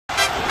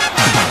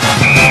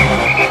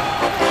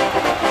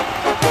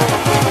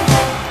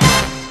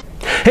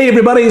Hey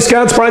everybody,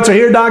 Scott Spreitzer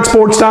here,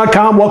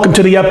 DocSports.com. Welcome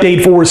to the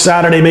update for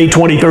Saturday, May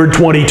 23rd,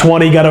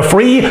 2020. Got a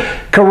free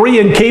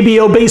Korean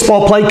KBO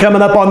baseball play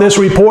coming up on this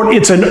report.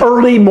 It's an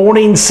early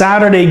morning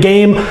Saturday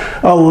game,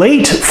 a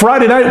late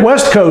Friday night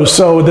West Coast.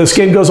 So this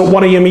game goes at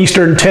 1 a.m.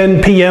 Eastern,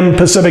 10 p.m.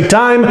 Pacific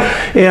time.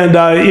 And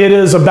it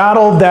is a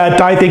battle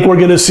that I think we're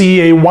going to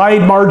see a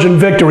wide margin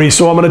victory.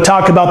 So I'm going to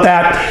talk about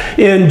that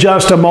in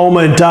just a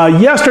moment.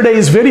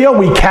 Yesterday's video,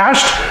 we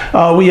cashed.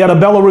 We had a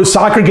Belarus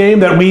soccer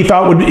game that we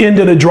thought would end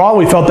in a draw.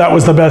 We felt that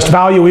was the best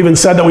value. We even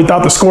said that we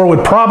thought the score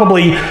would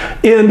probably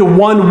end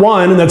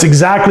 1-1, and that's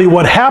exactly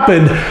what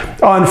happened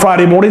on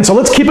Friday morning. So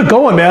let's keep it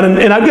going, man.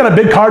 And I've got a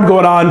big card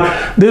going on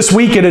this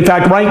weekend. In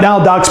fact, right now,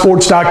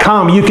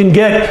 DocSports.com, you can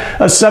get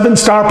a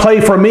 7-star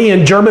play from me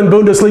in German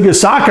Bundesliga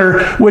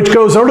soccer, which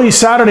goes early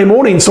Saturday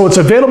morning. So it's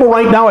available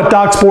right now at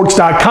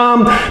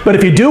DocSports.com. But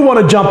if you do want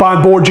to jump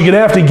on board, you're going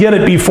to have to get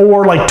it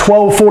before like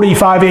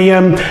 12:45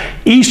 a.m.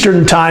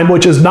 Eastern time,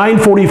 which is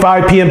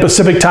 9:45 p.m.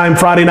 Pacific time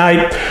Friday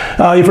night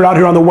if you're out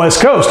here on the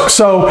West Coast.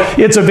 So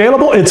it's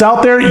available. It's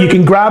out there. You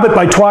can grab it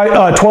by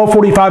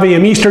 12:45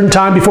 a.m. Eastern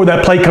time before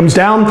that play comes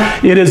down.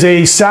 It is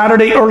a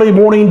Saturday early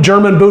morning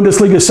German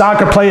Bundesliga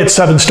soccer play at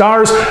 7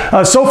 stars.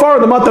 So far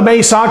in the month of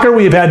May soccer,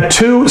 we've had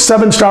 2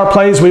 7-star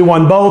plays. We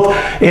won both,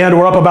 and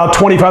we're up about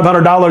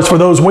 $2,500 for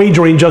those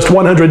wagering, just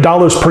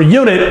 $100 per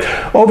unit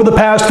over the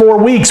past 4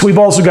 weeks. We've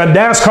also got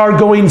NASCAR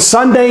going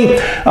Sunday.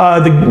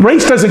 The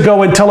race doesn't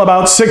go until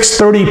about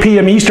 6:30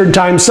 p.m. Eastern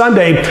time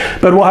Sunday,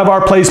 but we'll have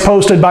our plays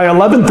posted by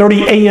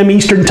 11:30 a.m.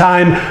 Eastern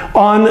time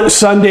on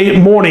Sunday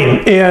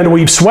morning. And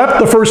we've swept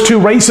the first 2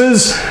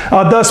 races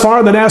thus far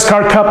in the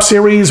NASCAR Cup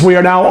Series. We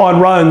are now on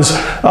runs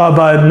of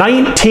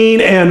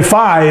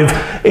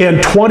 19-5 and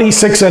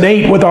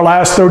 26-8 with our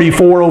last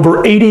 34,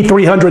 over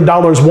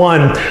 $8,300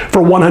 won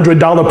for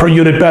 $100 per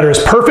unit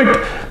bettors. Perfect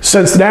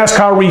since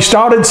NASCAR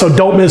restarted, so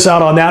don't miss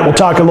out on that. We'll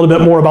talk a little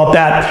bit more about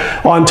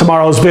that on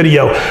tomorrow's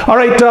video. All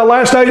right,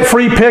 last night,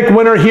 free pick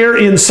winner here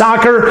in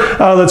soccer.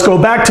 Let's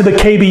go back to the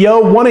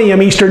KBO, 1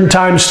 a.m. Eastern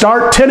time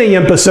start, 10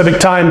 a.m. Pacific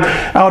time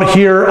out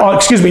here,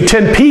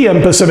 10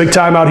 p.m. Pacific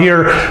time out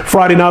here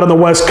Friday night on the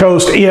West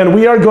Coast. And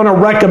we are going to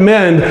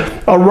recommend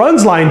a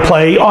runs line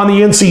play on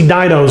the NC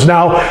Dinos.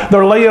 Now,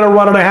 they're laying a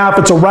run and a half.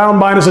 It's around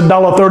minus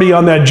 $1.30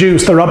 on that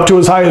juice. They're up to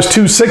as high as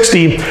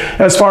 260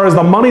 as far as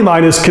the money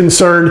line is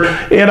concerned.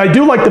 And I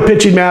do like the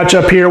pitching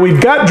matchup here.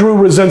 We've got Drew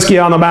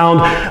Rosinski on the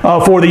mound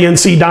for the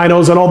NC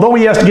Dinos. And although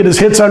he has to get his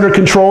hits under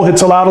control,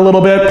 hits allowed a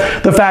little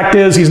bit, the fact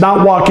is he's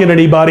not walking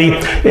anybody.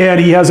 And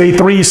he has a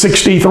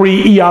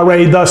 3.63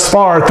 ERA thus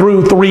far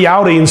through 3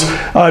 outings.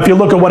 If you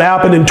look at what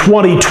happened in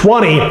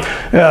 2020,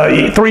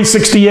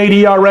 3.68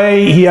 ERA,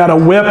 he had a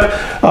whip,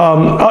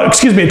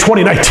 in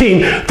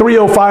 2019,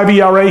 3.05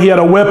 ERA, he had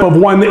a whip of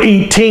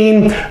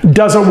 118,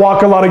 doesn't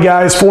walk a lot of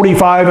guys,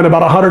 45 and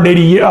about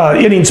 180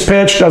 innings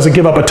pitched, doesn't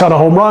give up a ton of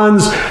home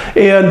runs,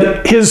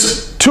 and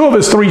 2 of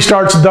his 3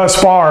 starts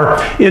thus far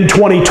in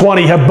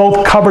 2020 have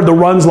both covered the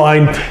runs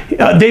line.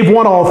 They've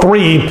won all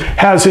 3,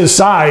 has his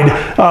side,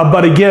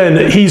 but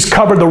again, he's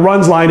covered the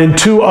runs line in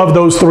 2 of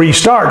those 3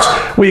 starts.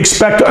 We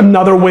expect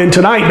another win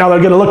tonight. Now they're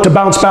going to look to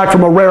bounce back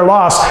from a rare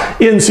loss.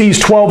 NC's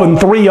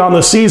 12-3 on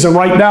the season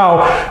right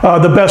now,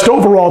 the best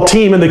overall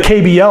team in the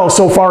KBL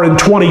so far in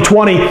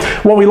 2020.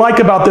 What we like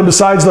about them,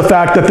 besides the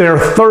fact that they're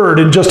 3rd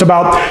in just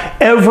about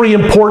every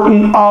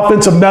important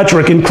offensive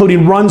metric,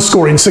 including run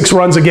scoring, 6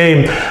 runs a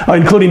game,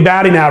 including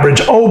batting average,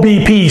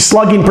 OBP,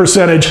 slugging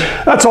percentage.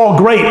 That's all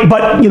great,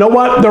 but you know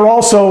what? They're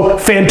also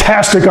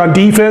fantastic on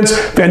defense,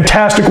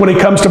 fantastic when it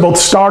comes to both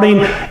starting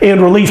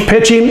and relief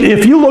pitching.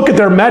 If you look at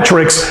their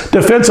metrics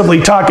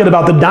defensively, talking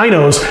about the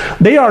Dinos,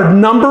 they are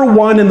number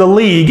 1 in the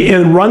league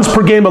in runs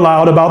per game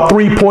allowed, about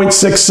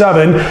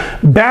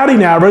 3.67.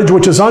 Batting average,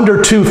 which is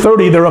under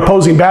 230, their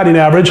opposing batting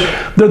average.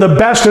 They're the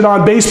best in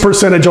on-base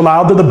percentage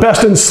allowed. They're the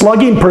best in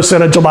slugging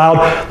percentage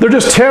allowed. They're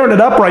just tearing it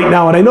up right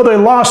now, and I know they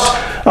lost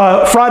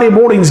Friday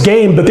morning's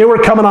game, but they were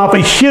coming off a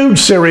huge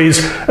series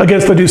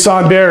against the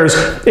Doosan Bears,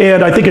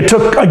 and I think it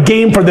took a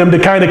game for them to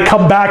kind of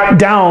come back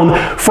down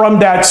from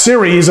that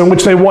series in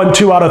which they won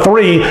 2 out of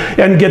 3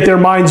 and get their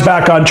minds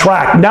back on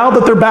track. Now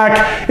that they're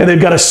back and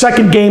they've got a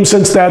second game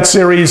since that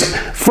series,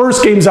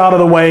 first game's out of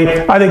the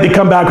way, I think they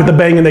come back with a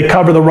bang and they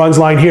cover the runs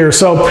line here.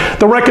 So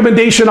the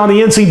recommendation on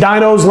the NC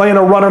Dinos, laying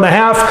a run and a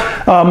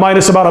half,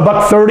 minus about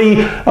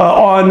 $1.30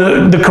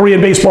 on the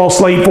Korean baseball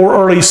slate for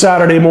early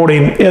Saturday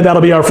morning, and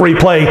that'll be our free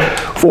play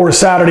for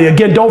Saturday.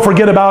 Again, don't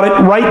forget about it.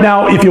 Right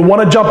now, if you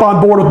want to jump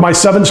on board with my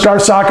 7-star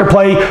soccer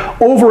play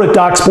over at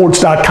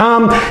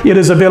DocSports.com, it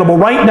is available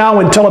right now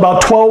until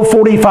about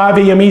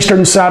 12:45 a.m.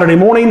 Eastern Saturday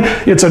morning.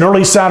 It's an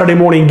early Saturday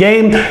morning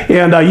game,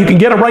 and you can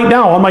get it right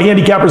now on my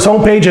Handicappers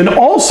homepage. And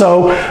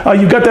also,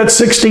 you've got that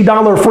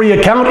 $60 free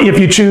account if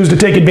you choose to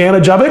take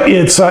advantage of it.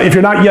 It's if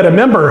you're not yet a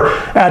member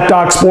at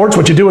Doc Sports,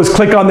 what you do is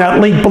click on that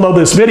link below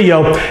this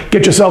video,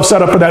 get yourself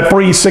set up for that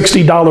free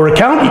 $60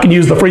 account. You can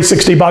use the free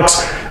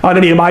 $60 on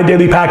any of my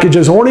daily packages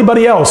packages or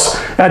anybody else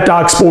at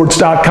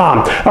DocSports.com.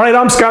 All right,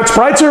 I'm Scott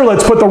Spreitzer.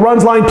 Let's put the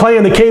runs line play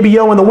in the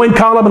KBO in the win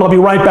column, and I'll be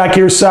right back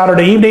here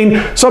Saturday evening,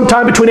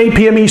 sometime between 8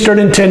 p.m. Eastern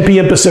and 10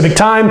 p.m. Pacific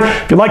time.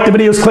 If you like the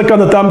videos, click on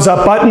the thumbs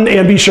up button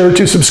and be sure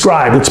to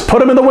subscribe. Let's put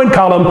them in the win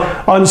column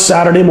on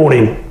Saturday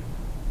morning.